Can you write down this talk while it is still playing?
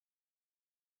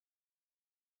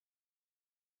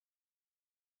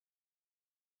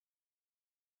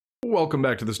Welcome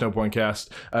back to the Snowpoint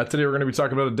Cast. Today we're going to be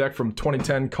talking about a deck from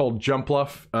 2010 called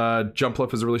Jumpluff.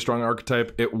 Jumpluff is a really strong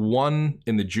archetype. It won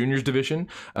in the juniors division.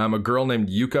 A girl named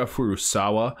Yuka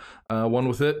Furusawa won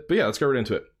with it. But yeah, let's get right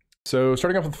into it. So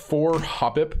starting off with 4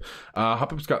 Hoppip.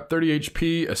 Hoppip's got 30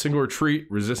 HP, a single retreat,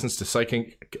 resistance to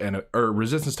psychic, and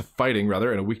resistance to fighting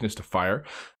rather, and a weakness to fire.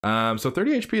 So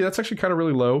 30 HP, that's actually kind of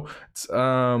really low. It's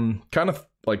kind of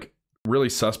like really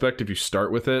suspect if you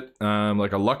start with it.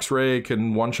 Like a Luxray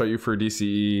can one-shot you for a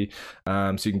DCE,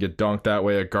 so you can get donked that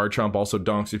way. A Garchomp also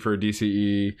donks you for a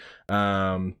DCE.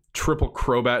 Triple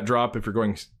Crobat drop if you're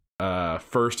going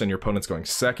first and your opponent's going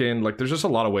second. Like, there's just a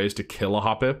lot of ways to kill a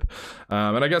Hoppip,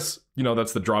 and I guess, you know,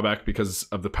 that's the drawback because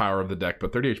of the power of the deck,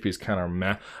 but 30 HP is kind of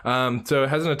meh. So it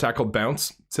has an attack called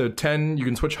Bounce. So 10, you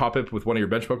can switch Hoppip with one of your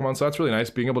bench Pokemon, so that's really nice.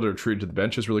 Being able to retreat to the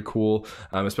bench is really cool,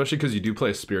 especially because you do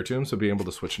play a Spiritomb, so being able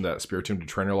to switch into that Spiritomb to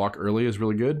Trainer Lock early is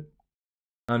really good.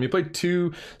 You played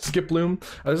 2 Skiploom.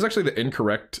 This is actually the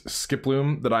incorrect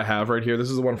Skiploom that I have right here. This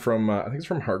is the one from, I think it's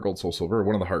from Heart Gold Soul Silver,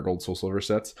 one of the Heart Gold Soul Silver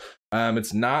sets.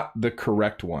 It's not the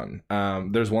correct one.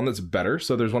 There's one that's better.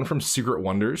 So there's one from Secret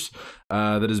Wonders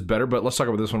that is better, but let's talk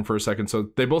about this one for a second.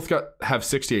 So they both have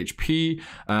 60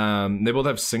 HP. They both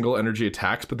have single energy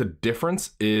attacks, but the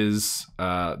difference is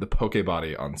the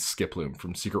Pokebody on Skiploom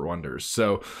from Secret Wonders.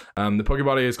 So the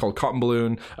Pokebody is called Cotton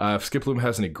Balloon. If Skiploom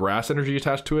has any grass energy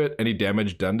attached to it, any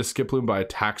damage done to Skiploom by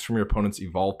attacks from your opponent's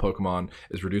evolved Pokemon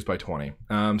is reduced by 20.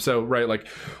 So right, like,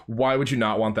 why would you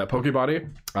not want that Pokebody?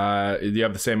 You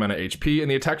have the same amount of HP, and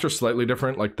the attacks are slightly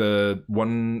different. Like the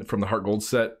one from the Heart Gold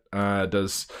set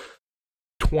does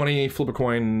 20, flip a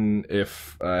coin.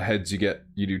 If heads, you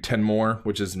do 10 more,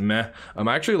 which is meh.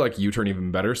 I actually like U-turn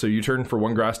even better. So U-turn for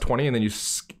 1 grass 20, and then you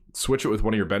switch it with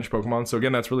one of your bench Pokemon. So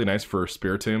again, that's really nice for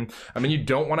Spiritomb. I mean, you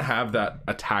don't want to have that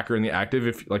attacker in the active.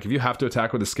 If you have to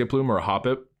attack with a Skiploom or a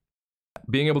Hoppip,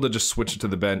 being able to just switch it to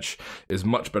the bench is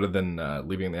much better than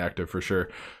leaving in the active for sure.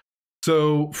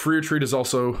 So free retreat is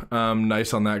also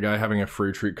nice on that guy, having a free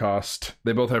retreat cost.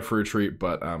 They both have free retreat,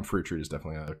 but free retreat is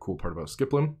definitely a cool part about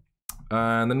Skiploom.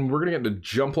 And then we're going to get into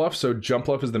Jumpluff. So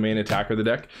Jumpluff is the main attacker of the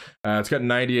deck. It's got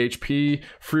 90 HP,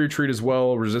 free retreat as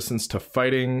well, resistance to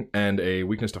fighting, and a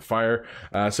weakness to fire.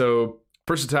 So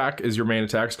first attack is your main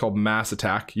attack. It's called Mass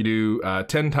Attack. You do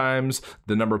 10 times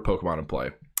the number of Pokemon in play,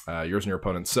 yours and your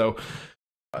opponent's. So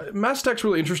Mass Attack's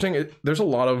really interesting. There's a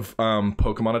lot of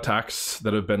Pokemon attacks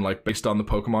that have been like based on the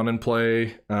Pokemon in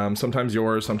play. Sometimes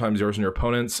yours and your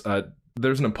opponent's.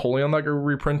 There's an Napoleon that got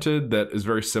reprinted that is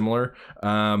very similar.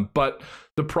 But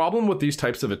the problem with these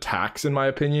types of attacks, in my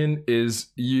opinion,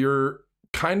 is you're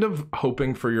kind of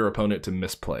hoping for your opponent to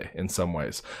misplay in some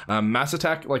ways. Mass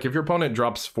Attack, like if your opponent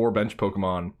drops 4 bench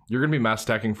Pokemon, you're going to be mass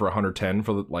attacking for 110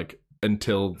 for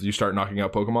until you start knocking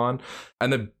out Pokemon.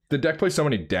 And the deck plays so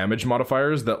many damage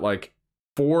modifiers that like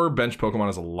 4 bench Pokemon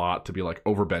is a lot to be like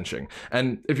overbenching.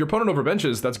 And if your opponent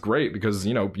overbenches, that's great because,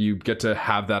 you know, you get to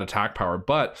have that attack power.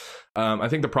 But I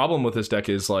think the problem with this deck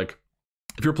is like,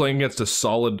 if you're playing against a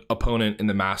solid opponent in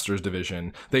the Masters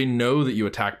division, they know that you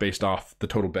attack based off the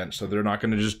total bench. So they're not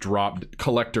going to just drop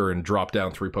Collector and drop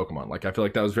down 3 Pokemon. Like, I feel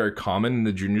like that was very common in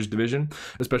the juniors division,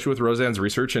 especially with Roseanne's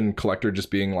research and Collector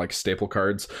just being like staple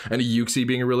cards and a Uxie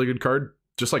being a really good card.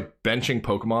 Just like benching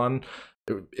Pokemon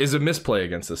is a misplay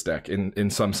against this deck in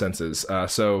some senses.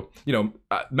 So, you know,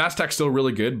 Mass Attack's still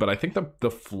really good, but I think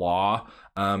the flaw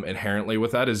inherently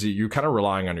with that is you're kind of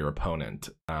relying on your opponent.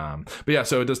 But yeah,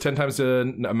 so it does 10 times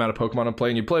the amount of Pokemon in play,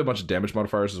 and you play a bunch of damage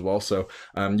modifiers as well. So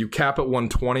you cap at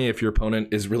 120 if your opponent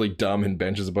is really dumb and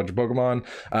benches a bunch of Pokemon.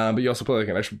 But you also play like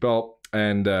an extra belt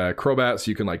and Crobat,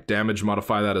 so you can like damage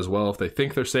modify that as well. If they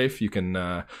think they're safe, you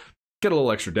can get a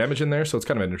little extra damage in there, so it's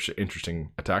kind of an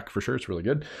interesting attack for sure. It's really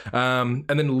good. And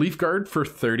then Leaf Guard for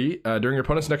 30. During your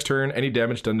opponent's next turn, any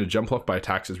damage done to Jumpluff by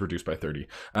attacks is reduced by 30.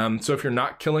 So if you're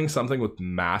not killing something with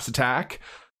Mass Attack,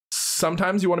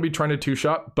 sometimes you want to be trying to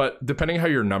 2-shot, but depending how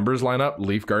your numbers line up,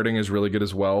 Leaf Guarding is really good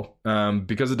as well,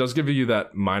 because it does give you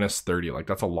that minus 30. Like,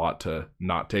 that's a lot to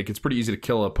not take. It's pretty easy to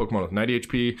kill a Pokemon with 90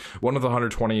 HP. One with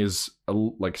 120 is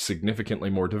like significantly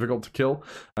more difficult to kill.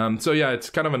 So yeah, it's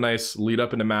kind of a nice lead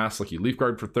up into mass. Like, you Leaf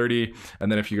Guard for 30, and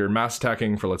then if you're mass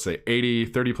attacking for, let's say, 80,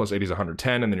 30 plus 80 is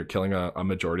 110, and then you're killing a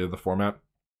majority of the format.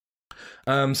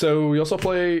 So we also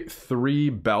play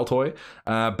 3 Baltoy.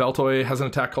 Baltoy has an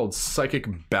attack called Psychic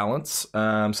Balance.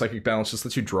 Psychic Balance just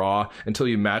lets you draw until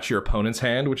you match your opponent's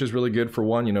hand, which is really good for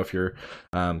one. You know, if you're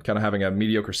kind of having a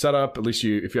mediocre setup, at least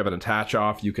if you have an attach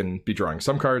off, you can be drawing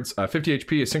some cards. 50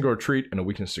 HP, a single retreat, and a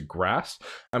weakness to grass.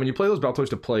 I mean, you play those Baltoys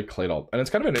to play Claydol, and it's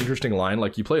kind of an interesting line.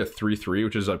 Like, you play a 3/3,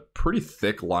 which is a pretty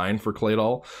thick line for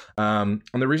Claydol. And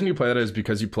the reason you play that is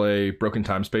because you play Broken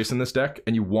Time Space in this deck,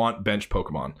 and you want bench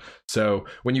Pokemon. So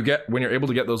when you're able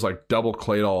to get those like double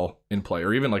Claydol in play,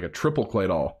 or even like a triple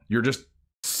Claydol, you're just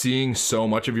seeing so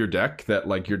much of your deck that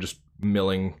like you're just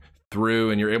milling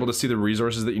through, and you're able to see the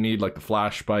resources that you need, like the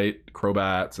Flash Bite,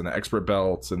 Crobats, and the Expert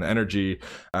Belts, and the Energy.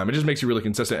 It just makes you really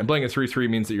consistent. And playing a 3/3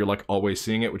 means that you're like always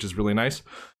seeing it, which is really nice.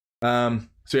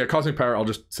 So yeah, Cosmic Power. I'll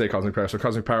just say Cosmic Power. So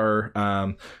Cosmic Power.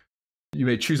 You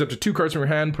may choose up to 2 cards from your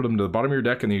hand, put them to the bottom of your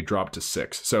deck, and then you drop to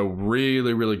 6. So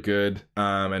really, really good.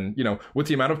 And, you know, with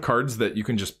the amount of cards that you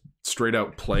can just straight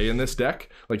out play in this deck,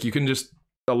 like you can just,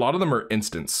 a lot of them are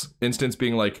instants. Instants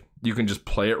being like, you can just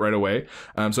play it right away.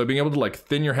 So being able to like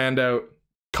thin your hand out,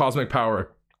 Cosmic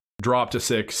Power, drop to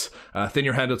 6, thin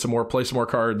your hand out some more, play some more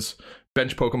cards,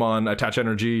 bench Pokemon, attach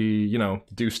energy, you know,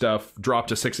 do stuff, drop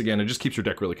to 6 again. It just keeps your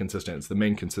deck really consistent. It's the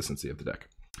main consistency of the deck.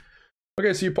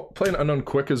 Okay, so you play an Unown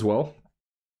Quick as well.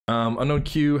 Unown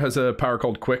Q has a power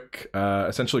called Quick.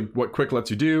 Essentially, what Quick lets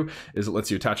you do is it lets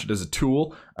you attach it as a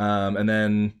tool. And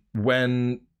then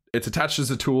when it's attached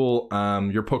as a tool,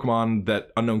 your Pokemon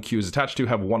that Unown Q is attached to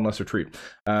have 1 less retreat.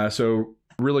 So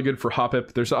really good for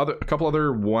Hoppip. There's a couple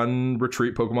other 1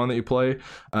 retreat Pokemon that you play,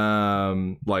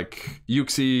 like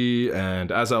Uxie and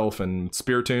Azelf and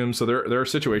Spiritomb. So there are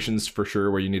situations for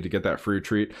sure where you need to get that free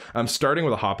retreat. Starting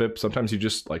with a Hoppip, sometimes you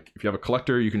just, like, if you have a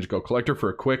Collector, you can just go Collector for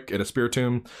a Quick and a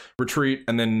Spiritomb retreat,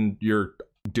 and then you're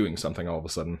doing something all of a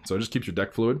sudden. So it just keeps your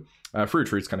deck fluid. Free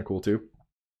retreat's kind of cool too.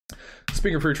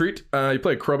 Speaking of free retreat, you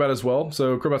play Crobat as well.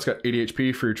 So Crobat's got 80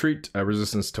 HP, free retreat,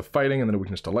 resistance to fighting, and then a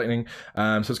weakness to lightning.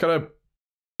 So it's got a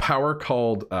power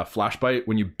called Flash Bite.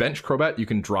 When you bench Crobat, you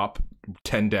can drop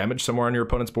 10 damage somewhere on your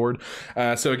opponent's board.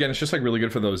 So again, it's just like really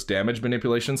good for those damage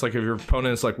manipulations. Like if your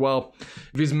opponent is like, well,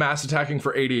 if he's mass attacking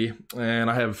for 80 and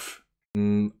I have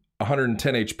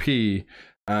 110 HP,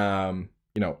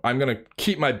 you know, I'm gonna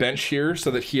keep my bench here so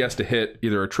that he has to hit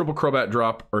either a triple Crobat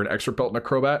drop or an extra belt and a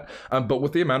Crobat. But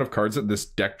with the amount of cards that this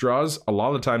deck draws, a lot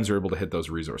of the times you're able to hit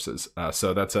those resources.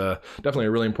 So that's definitely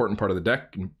a really important part of the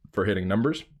deck for hitting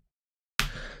numbers.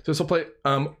 So this will play,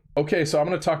 okay, so I'm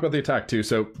going to talk about the attack too.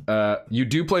 So you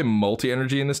do play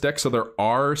multi-energy in this deck, so there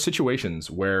are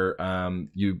situations where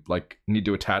you like need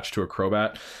to attach to a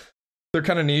Crobat. They're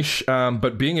kind of niche,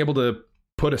 but being able to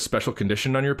put a special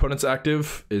condition on your opponent's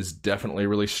active is definitely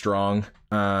really strong.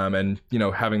 And, you know,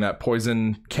 having that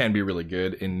poison can be really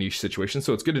good in niche situations,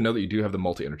 so it's good to know that you do have the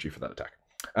multi-energy for that attack.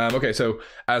 Okay, so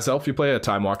Azelf, you play a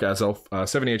Time Walk Azelf,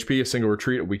 70 HP, a single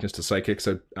retreat, a weakness to Psychic.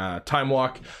 So Time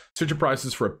Walk, search your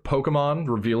prizes for a Pokemon,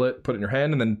 reveal it, put it in your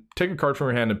hand, and then take a card from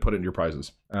your hand and put it in your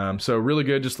prizes. So really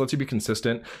good, just lets you be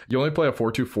consistent. You only play a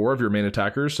 4/2/4 of your main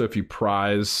attackers, so if you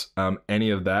prize any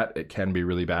of that, it can be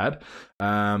really bad.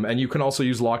 And you can also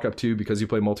use Lockup too, because you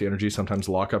play multi-energy. Sometimes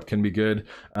Lockup can be good.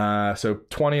 So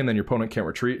 20, and then your opponent can't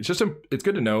retreat. It's just it's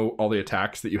good to know all the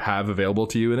attacks that you have available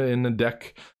to you in a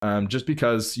deck, just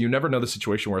because you never know the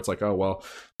situation where it's like, oh well,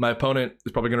 my opponent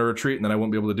is probably going to retreat, and then I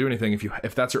won't be able to do anything.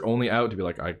 If that's your only out, to be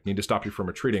like, I need to stop you from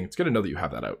retreating. It's good to know that you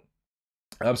have that out.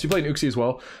 So you play an Uxie as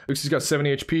well. Uxie's got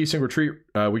 70 HP, single retreat,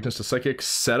 weakness to Psychic.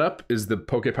 Setup is the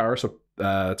Poke Power, so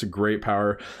it's a great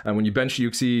power. And when you bench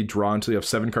Uxie, draw until you have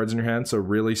 7 cards in your hand, so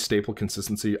really staple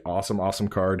consistency. Awesome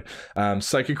card.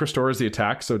 Psychic Restore is the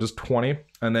attack, so it does 20,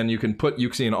 and then you can put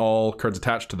Uxie and all cards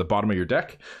attached to the bottom of your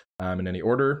deck in any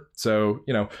order. So,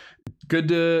 you know, good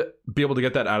to be able to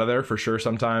get that out of there for sure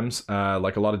sometimes.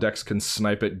 Like a lot of decks can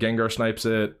snipe it. Gengar snipes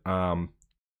it.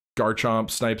 Garchomp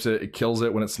snipes it, it kills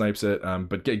it when it snipes it,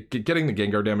 but getting the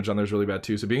Gengar damage on there is really bad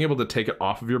too, so being able to take it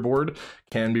off of your board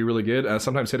can be really good.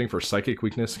 Sometimes hitting for Psychic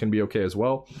weakness can be okay as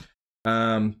well.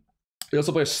 You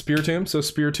also play a Spiritomb, so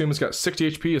Spiritomb has got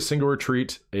 60 HP, a single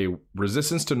retreat, a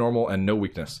resistance to normal, and no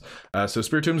weakness. So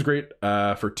Spiritomb's great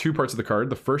for 2 parts of the card.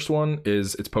 The first one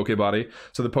is its Pokebody.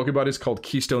 So the Pokebody is called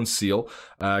Keystone Seal.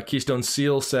 Keystone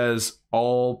Seal says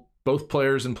both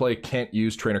players in play can't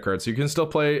use trainer cards. So you can still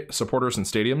play supporters in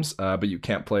stadiums, but you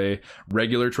can't play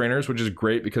regular trainers, which is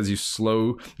great because you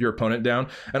slow your opponent down.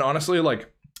 And honestly,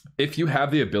 like, if you have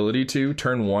the ability to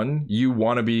turn 1, you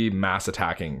want to be mass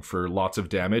attacking for lots of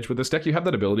damage. With this deck, you have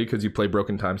that ability because you play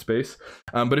Broken Time Space.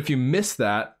 But if you miss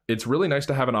that, it's really nice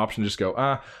to have an option to just go,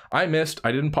 I missed.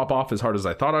 I didn't pop off as hard as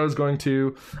I thought I was going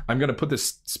to. I'm going to put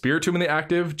this Spiritomb in the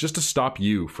active just to stop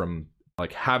you from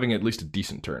like having at least a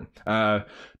decent turn.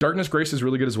 Darkness Grace is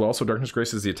really good as well. So Darkness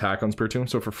Grace is the attack on Spiritomb.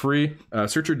 So for free,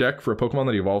 search your deck for a Pokemon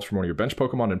that evolves from one of your bench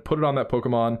Pokemon and put it on that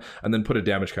Pokemon, and then put a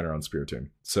damage counter on Spiritomb.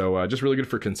 So just really good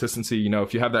for consistency. You know,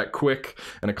 if you have that quick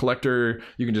and a collector,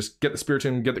 you can just get the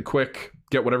Spiritomb, get the quick,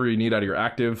 get whatever you need out of your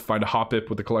active, find a Hoppip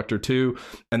with the collector too,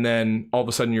 and then all of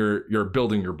a sudden you're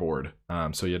building your board.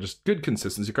 So yeah, just good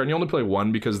consistency card. And you only play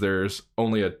 1 because there's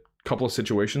only a couple of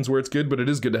situations where it's good, but it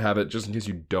is good to have it just in case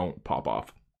you don't pop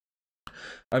off.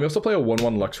 You also play a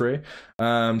 1/1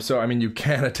 Luxray. So I mean, you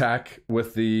can attack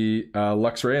with the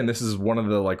Luxray, and this is one of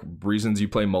the like reasons you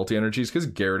play multi-energies, because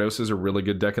Gyarados is a really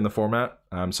good deck in the format.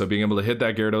 So being able to hit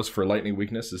that Gyarados for lightning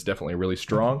weakness is definitely really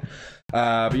strong.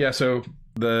 But yeah, so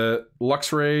the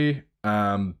Luxray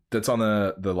that's on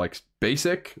the like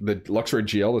basic, the Luxray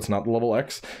GL, that's not the level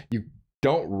X, you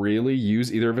don't really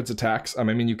use either of its attacks. I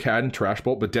mean, you can Trash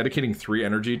Bolt, but dedicating 3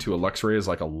 energy to a Luxray is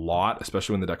like a lot,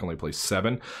 especially when the deck only plays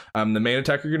 7. The main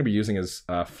attack you're going to be using is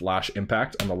Flash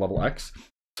Impact on the level X.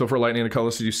 So for Lightning and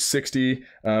Colorless, you do 60,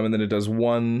 and then it does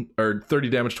 30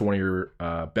 damage to one of your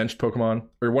benched Pokemon,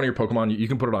 or one of your Pokemon. You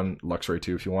can put it on Luxray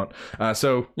too if you want.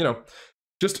 So, you know,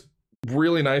 just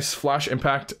really nice Flash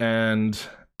Impact, and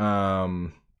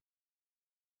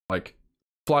like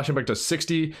Flash Impact does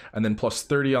 60 and then plus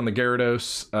 30 on the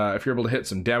Gyarados. If you're able to hit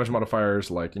some damage modifiers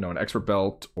like, you know, an Expert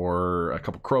Belt or a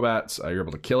couple Crobats, you're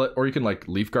able to kill it, or you can like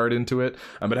Leaf Guard into it.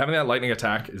 But having that lightning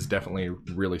attack is definitely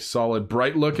really solid.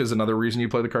 Bright Look is another reason you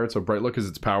play the card. So Bright Look is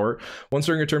its power. Once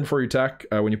during your turn before you attack,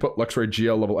 when you put Luxray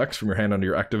GL level X from your hand onto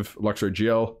your active Luxray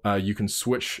GL, you can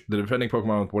switch the defending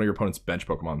Pokemon with one of your opponent's bench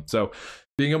Pokemon. So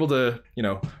being able to, you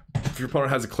know, if your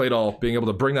opponent has a Claydol, being able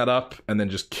to bring that up and then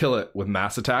just kill it with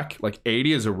mass attack, like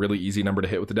 80 is a really easy number to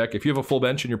hit with the deck. If you have a full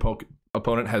bench and your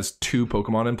opponent has 2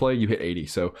 Pokemon in play, you hit 80.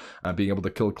 So being able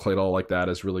to kill a Claydol like that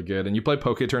is really good. And you play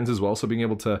Poke turns as well, so being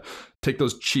able to take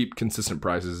those cheap, consistent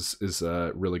prizes is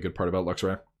a really good part about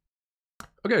Luxray.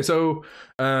 Okay, so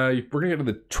we're gonna get to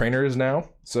the trainers now.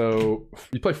 So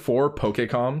you play 4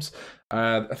 Pokecoms.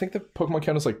 I think the Pokemon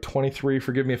count is like 23.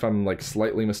 Forgive me if I'm like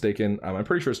slightly mistaken. I'm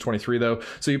pretty sure it's 23 though.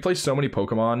 So you play so many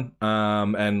Pokemon,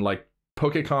 and like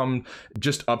Pokecom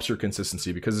just ups your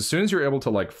consistency, because as soon as you're able to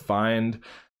like find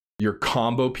your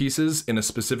combo pieces in a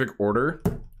specific order,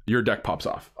 your deck pops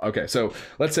off. Okay, so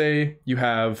let's say you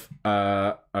have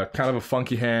a kind of a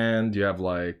funky hand. You have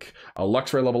like a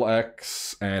Luxray level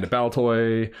X and a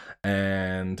Baltoy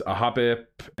and a Hoppip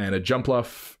and a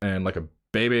Jumpluff and like a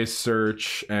Bebe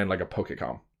Search and like a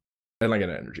Pokecom and like an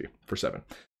energy for 7.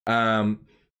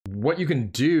 What you can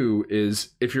do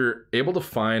is, if you're able to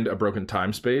find a Broken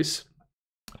Time Space,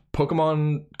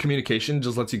 Pokemon Communication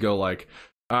just lets you go like,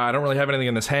 I don't really have anything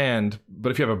in this hand,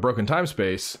 but if you have a Broken Time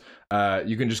Space,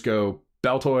 you can just go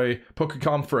Baltoy,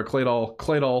 Pokecom for a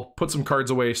Claydol, put some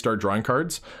cards away, start drawing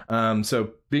cards.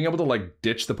 So being able to like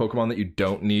ditch the Pokemon that you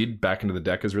don't need back into the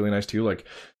deck is really nice too. Like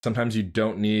sometimes you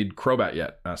don't need Crobat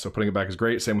yet, so putting it back is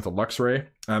great. Same with the Luxray.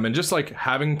 And just like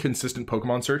having consistent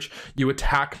Pokemon search, you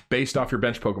attack based off your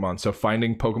bench Pokemon. So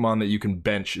finding Pokemon that you can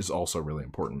bench is also really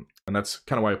important. And that's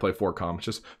kind of why I play 4Com.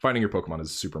 Just finding your Pokemon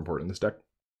is super important in this deck.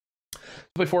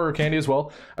 Play 4 Rare Candy as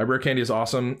well. Rare Candy is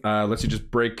awesome. Lets you just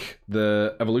break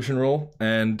the evolution rule,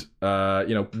 and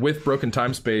you know, with Broken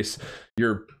Time Space,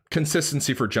 your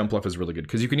consistency for Jumpluff is really good,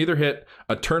 because you can either hit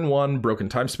a turn 1 Broken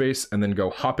Time Space and then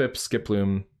go Hoppip,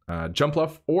 Skiploom,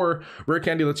 Jumpluff, or Rare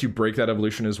Candy lets you break that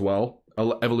evolution as well,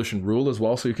 evolution rule as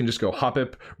well. So you can just go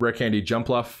Hoppip, Rare Candy,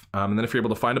 Jumpluff, and then if you're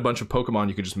able to find a bunch of Pokemon,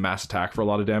 you can just mass attack for a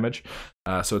lot of damage.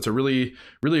 So it's a really,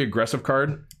 really aggressive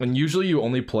card, and usually you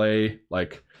only play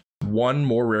like 1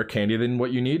 more Rare Candy than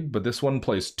what you need, but this one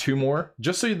plays 2 more,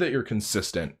 just so that you're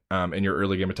consistent in your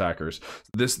early game attackers.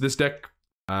 This deck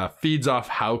feeds off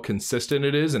how consistent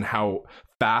it is and how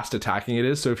fast attacking it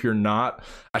is. So if you're not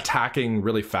attacking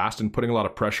really fast and putting a lot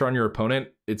of pressure on your opponent,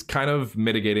 it's kind of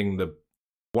mitigating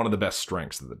one of the best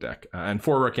strengths of the deck. And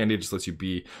 4 Rare Candy just lets you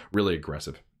be really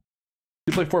aggressive.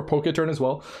 You play 4 Poke Turn as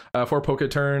well. 4 Poke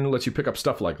Turn lets you pick up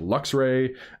stuff like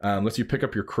Luxray, lets you pick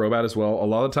up your Crobat as well. A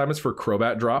lot of the time it's for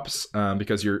Crobat drops,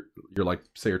 because you're like,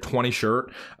 say you're 20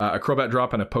 short. A Crobat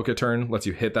drop and a Poke Turn lets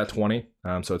you hit that 20.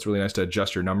 So it's really nice to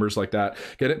adjust your numbers like that.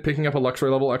 Picking up a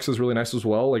Luxray level X is really nice as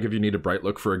well. Like if you need a Bright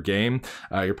Look for a game,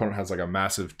 your opponent has like a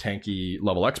massive tanky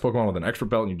level X Pokemon with an Expert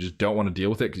Belt, and you just don't want to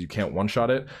deal with it because you can't one-shot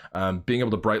it. Being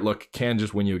able to Bright Look can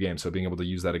just win you a game. So being able to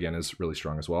use that again is really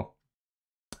strong as well.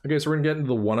 Okay, so we're gonna get into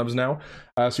the one-ofs now.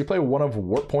 So you play one of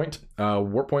Warp Point.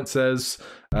 Warp Point says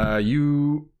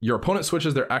your opponent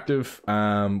switches their active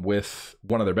with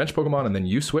one of their bench Pokemon, and then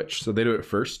you switch, so they do it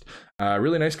first.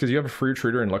 Really nice because you have a free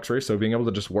retreater in Luxray, so being able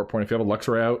to just Warp Point, if you have a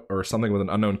Luxray out or something with an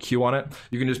Unown Q on it,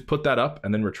 you can just put that up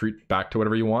and then retreat back to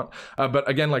whatever you want. But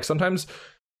again, like sometimes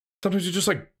you just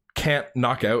like can't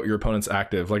knock out your opponent's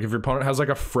active. Like if your opponent has like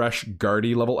a fresh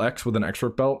Guardy level X with an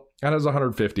expert belt, that has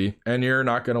 150, and you're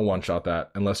not gonna one-shot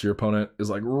that unless your opponent is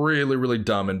like really, really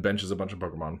dumb and benches a bunch of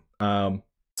Pokemon.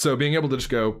 So being able to just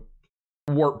go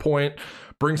Warp Point,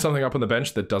 bring something up on the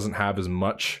bench that doesn't have as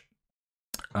much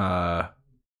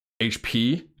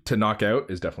HP to knock out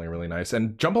is definitely really nice.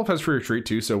 And Jumpluff has free retreat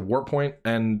too, so Warp Point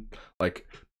and like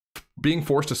being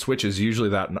forced to switch is usually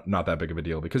not that big of a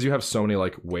deal because you have so many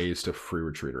like ways to free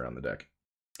retreat around the deck.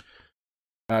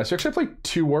 So actually I played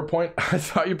 2 Warp Point. I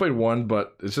thought you played 1,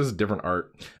 but it's just different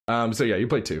art. So yeah, you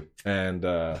played 2, and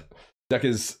deck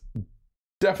is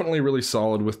definitely really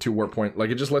solid with 2 Warp Point. Like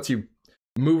it just lets you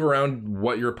move around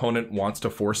what your opponent wants to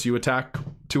force you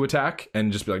to attack,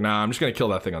 and just be like, nah, I'm just gonna kill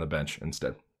that thing on the bench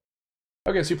instead.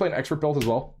 Okay, so you play an Expert Belt as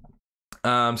well.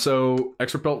 So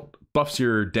Expert Belt buffs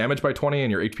your damage by 20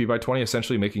 and your HP by 20,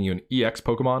 essentially making you an EX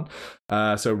Pokemon.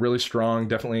 So really strong,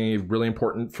 definitely really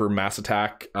important for mass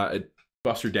attack. It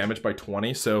buffs your damage by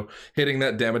 20, so hitting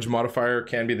that damage modifier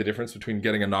can be the difference between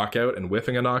getting a knockout and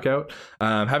whiffing a knockout.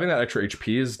 Having that extra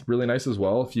HP is really nice as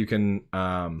well. If you can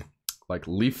like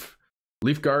Leaf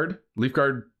Guard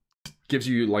gives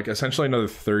you like essentially another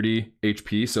 30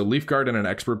 HP, so Leaf Guard and an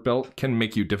Expert Belt can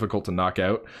make you difficult to knock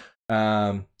out.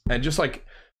 And just like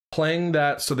playing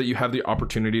that so that you have the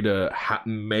opportunity to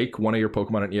make one of your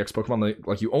Pokemon an EX Pokemon.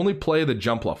 Like you only play the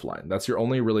Jumpluff line. That's your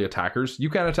only really attackers. You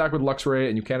can attack with Luxray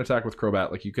and you can attack with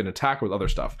Crobat. Like you can attack with other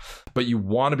stuff, but you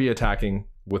want to be attacking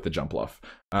with the Jumpluff.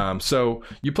 So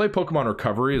you play Pokemon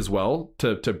Recovery as well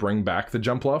to bring back the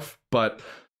Jumpluff, but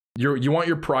you want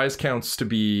your prize counts to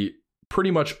be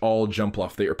pretty much all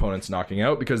Jumpluff that your opponent's knocking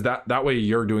out, because that way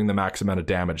you're doing the max amount of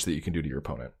damage that you can do to your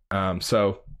opponent.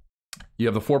 So you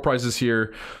have the 4 prizes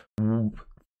here,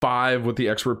 5 with the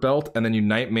Expert Belt, and then you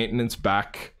Night Maintenance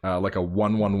back like a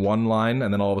 1-1-1 line,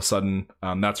 and then all of a sudden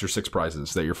that's your 6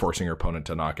 prizes that you're forcing your opponent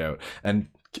to knock out. And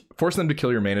forcing them to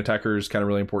kill your main attacker is kind of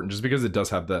really important, just because it does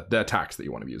have the attacks that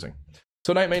you want to be using.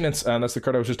 So Night Maintenance, that's the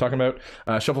card I was just talking about.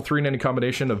 Shuffle 3 in any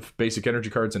combination of basic energy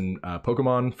cards and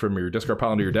Pokemon from your discard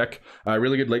pile into your deck.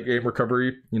 Really good late game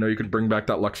recovery. You know, you could bring back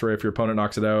that Luxray if your opponent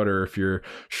knocks it out, or if you're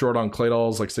short on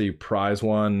Claydols, like say you prize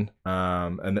 1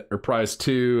 or prize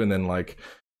 2, and then like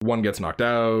 1 gets knocked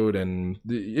out, and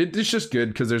it's just good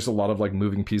because there's a lot of like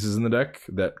moving pieces in the deck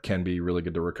that can be really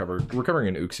good to recover.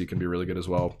 Recovering an Uxie can be really good as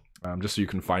well, just so you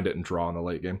can find it and draw in the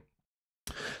late game.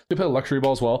 You play Luxury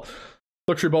Ball as well.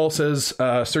 Luxury Ball says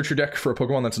search your deck for a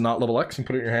Pokemon that's not level X and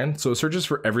put it in your hand. So it searches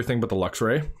for everything but the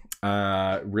Luxray.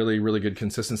 Really, really good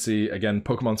consistency. Again,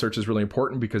 Pokemon search is really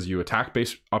important because you attack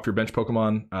based off your bench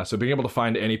Pokemon. So being able to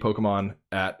find any Pokemon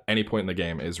at any point in the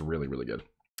game is really, really good.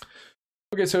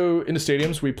 Okay, so into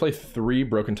stadiums, we play 3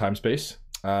 Broken Time Space.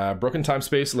 Broken Time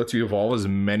Space lets you evolve as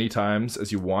many times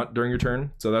as you want during your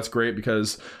turn. So that's great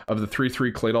because of the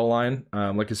 3/3 Claydol line.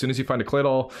 Like as soon as you find a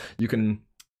Claydol, you can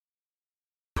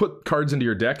put cards into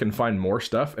your deck and find more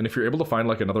stuff. And if you're able to find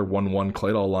like another 1/1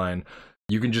 Claydol line,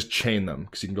 you can just chain them,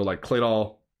 because you can go like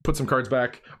Claydol, put some cards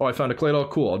back. Oh, I found a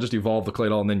Claydol, cool, I'll just evolve the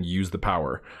Claydol and then use the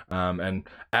power. And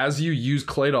as you use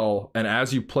Claydol and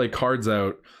as you play cards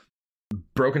out,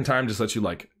 Broken Time just lets you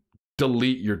like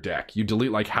delete your deck. You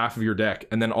delete like half of your deck,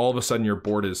 and then all of a sudden your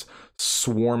board is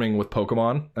swarming with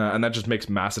Pokemon, and that just makes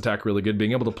mass attack really good.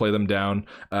 Being able to play them down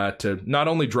to not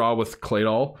only draw with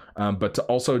Claydol, but to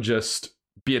also just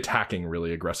be attacking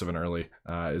really aggressive and early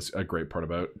is a great part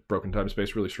about Broken Time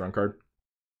Space. Really strong card.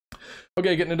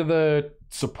 Okay, getting into the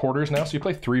supporters now. So you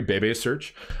play 3 Bebe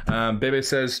Search. Bebe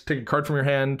says take a card from your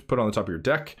hand, put it on the top of your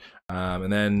deck,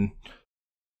 and then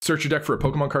search your deck for a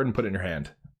Pokemon card and put it in your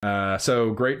hand.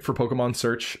 So great for Pokemon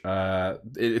search.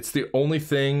 It's the only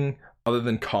thing other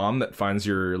than Calm that finds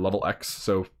your level X.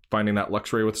 So finding that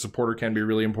Luxray with a supporter can be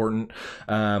really important.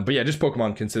 But yeah, just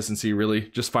Pokemon consistency, really.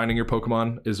 Just finding your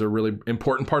Pokemon is a really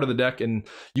important part of the deck, and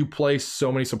you play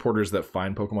so many supporters that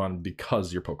find Pokemon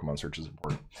because your Pokemon search is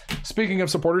important. Speaking of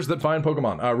supporters that find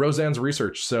Pokemon, Roseanne's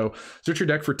Research. So search your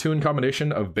deck for 2 in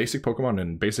combination of basic Pokemon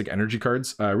and basic energy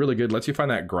cards. Really good. Lets you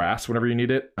find that grass whenever you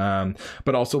need it,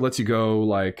 but also lets you go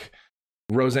like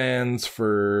Roseanne's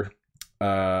for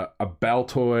a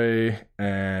Baltoy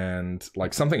and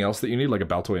like something else that you need, like a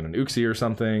Baltoy and an Uxie or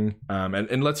something,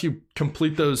 and lets you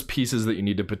complete those pieces that you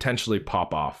need to potentially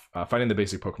pop off. Finding the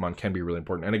basic Pokemon can be really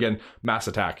important. And again, mass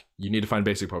attack, you need to find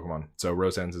basic Pokemon. So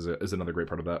Roseanne's is another great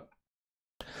part of that.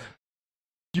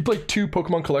 You play 2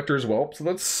 Pokemon Collector as well, so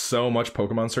that's so much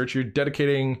Pokemon search. You're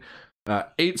dedicating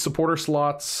 8 supporter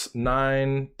slots,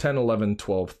 9, 10, 11,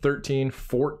 12, 13,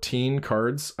 14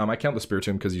 cards. I count the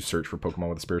Spiritomb because you search for Pokemon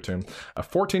with the Spiritomb.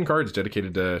 14 cards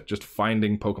dedicated to just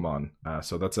finding Pokemon.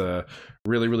 So that's a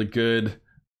really, really good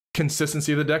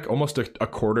consistency of the deck. Almost a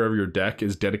quarter of your deck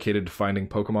is dedicated to finding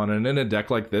Pokemon. And in a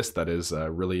deck like this, that is a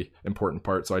really important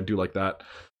part. So I do like that.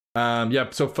 Yeah,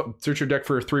 so search your deck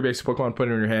for 3 basic Pokemon, put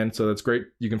it in your hand, so that's great.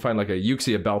 You can find like a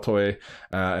Uxie, a Baltoy,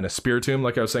 and a Spiritomb,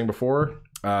 like I was saying before.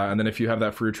 And then if you have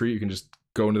that for your treat, you can just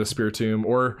go into the Spiritomb,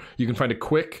 or you can find a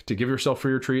quick to give yourself for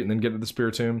your treat and then get to the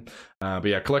Spiritomb. But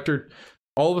yeah, Collector,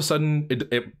 all of a sudden,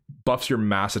 it buffs your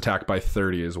mass attack by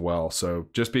 30 as well. So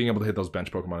just being able to hit those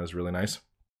bench Pokemon is really nice.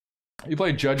 You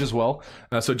play Judge as well.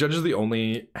 So Judge is the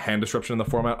only hand disruption in the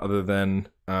format other than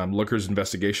Looker's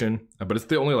Investigation, but it's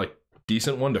the only like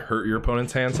decent one to hurt your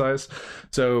opponent's hand size.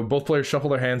 So both players shuffle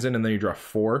their hands in and then you draw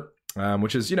 4,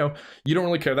 which is, you know, you don't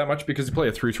really care that much because you play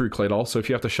a 3/3 Claydol. So if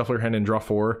you have to shuffle your hand and draw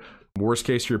 4, worst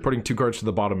case, you're putting 2 cards to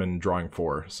the bottom and drawing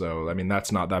 4. So, I mean,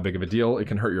 that's not that big of a deal. It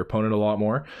can hurt your opponent a lot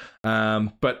more.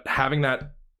 But having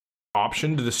that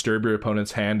option to disturb your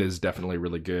opponent's hand is definitely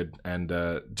really good, and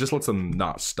just lets them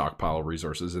not stockpile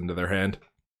resources into their hand.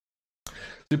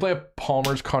 So you play a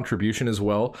Palmer's Contribution as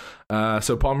well.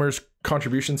 So Palmer's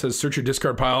Contribution says search your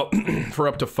discard pile for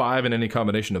up to 5 in any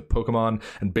combination of Pokemon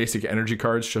and basic energy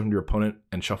cards, shuffle them to your opponent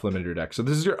and shuffle them into your deck. So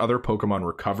this is your other Pokemon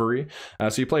recovery.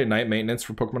 So you play a Night Maintenance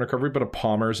for Pokemon recovery, but a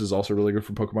Palmer's is also really good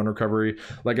for Pokemon recovery.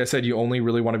 Like I said, you only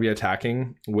really want to be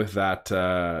attacking with that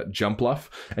Jumpluff,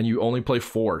 and you only play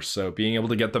 4. So being able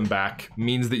to get them back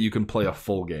means that you can play a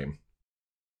full game.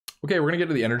 Okay, we're gonna get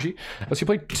to the energy. So you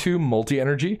play 2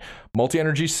 multi-energy.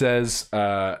 Multi-energy says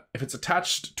if it's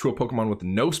attached to a Pokemon with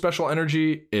no special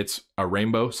energy, it's a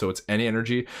rainbow, so it's any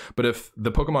energy. But if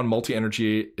the Pokemon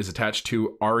multi-energy is attached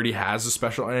to already has a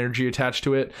special energy attached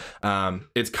to it,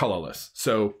 it's colorless.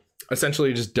 So essentially,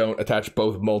 you just don't attach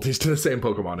both multis to the same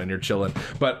Pokemon and you're chilling.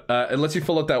 But it lets you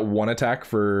fill out that 1 attack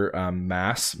for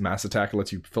mass attack. It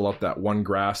lets you fill out that 1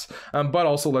 grass, but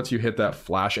also lets you hit that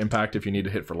flash impact if you need to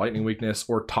hit for lightning weakness,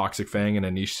 or toxic fang in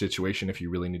a niche situation if you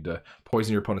really need to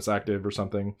poison your opponent's active or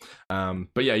something.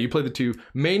 But yeah, you play the 2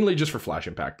 mainly just for flash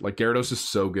impact. Like Gyarados is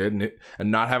so good,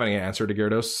 and not having an answer to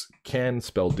Gyarados can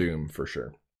spell doom for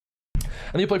sure.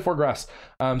 And then you play 4 grass.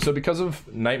 So because of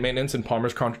Night Maintenance and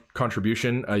Palmer's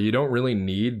Contribution, you don't really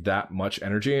need that much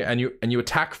energy, and you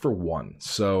attack for 1.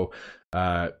 So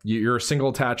you're a single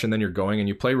attach and then you're going, and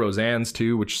you play Roseanne's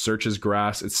too, which searches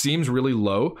grass. It seems really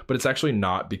low, but it's actually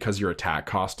not because your attack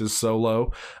cost is so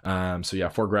low. So yeah,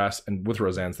 4 grass, and with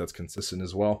Roseanne's that's consistent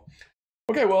as well.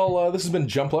 Okay, well, this has been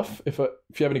Jumpluff. If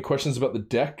you have any questions about the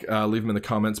deck, leave them in the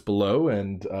comments below,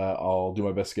 and I'll do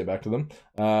my best to get back to them.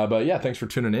 But yeah, thanks for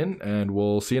tuning in, and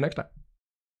we'll see you next time.